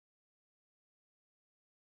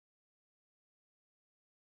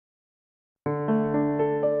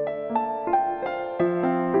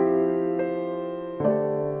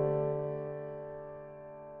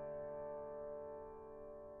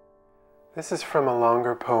This is from a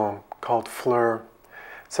longer poem called Fleur.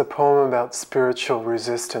 It's a poem about spiritual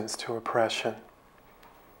resistance to oppression.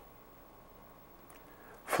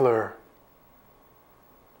 Fleur.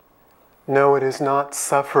 No, it is not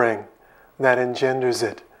suffering that engenders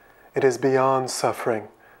it. It is beyond suffering,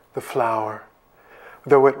 the flower.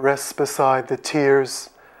 Though it rests beside the tears,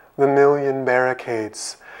 the million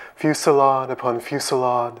barricades, fusillade upon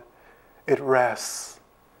fusillade, it rests,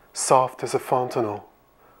 soft as a fontanel,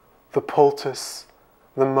 the poultice,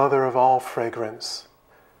 the mother of all fragrance,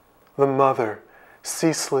 the mother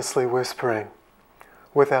ceaselessly whispering,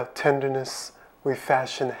 without tenderness we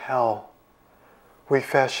fashion hell, we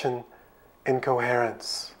fashion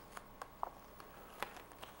incoherence.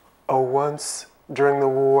 Oh, once during the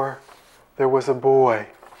war, there was a boy,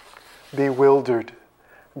 bewildered,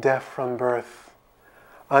 deaf from birth,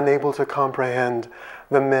 unable to comprehend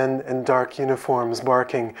the men in dark uniforms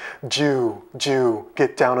barking, "Jew, Jew,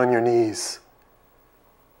 get down on your knees,"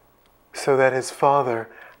 so that his father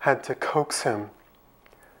had to coax him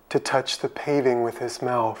to touch the paving with his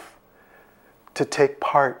mouth, to take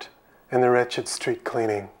part in the wretched street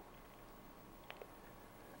cleaning.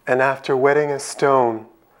 And after wetting a stone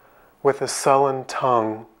with a sullen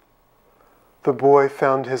tongue, the boy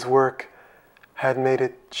found his work had made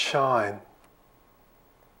it shine.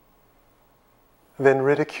 Then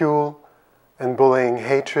ridicule and bullying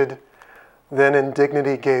hatred, then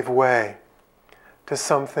indignity gave way to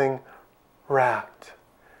something rapt,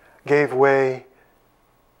 gave way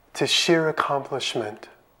to sheer accomplishment.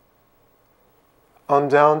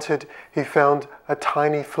 Undaunted, he found a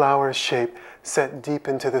tiny flower shape set deep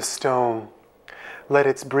into the stone. Let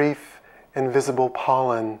its brief, invisible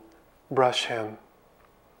pollen brush him.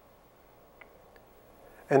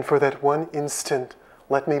 And for that one instant,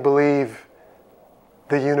 let me believe,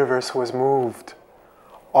 the universe was moved.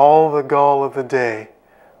 All the gall of the day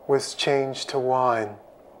was changed to wine.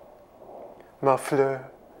 Ma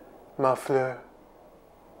fleur, ma fleur.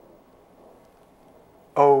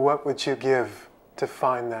 Oh, what would you give to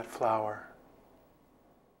find that flower?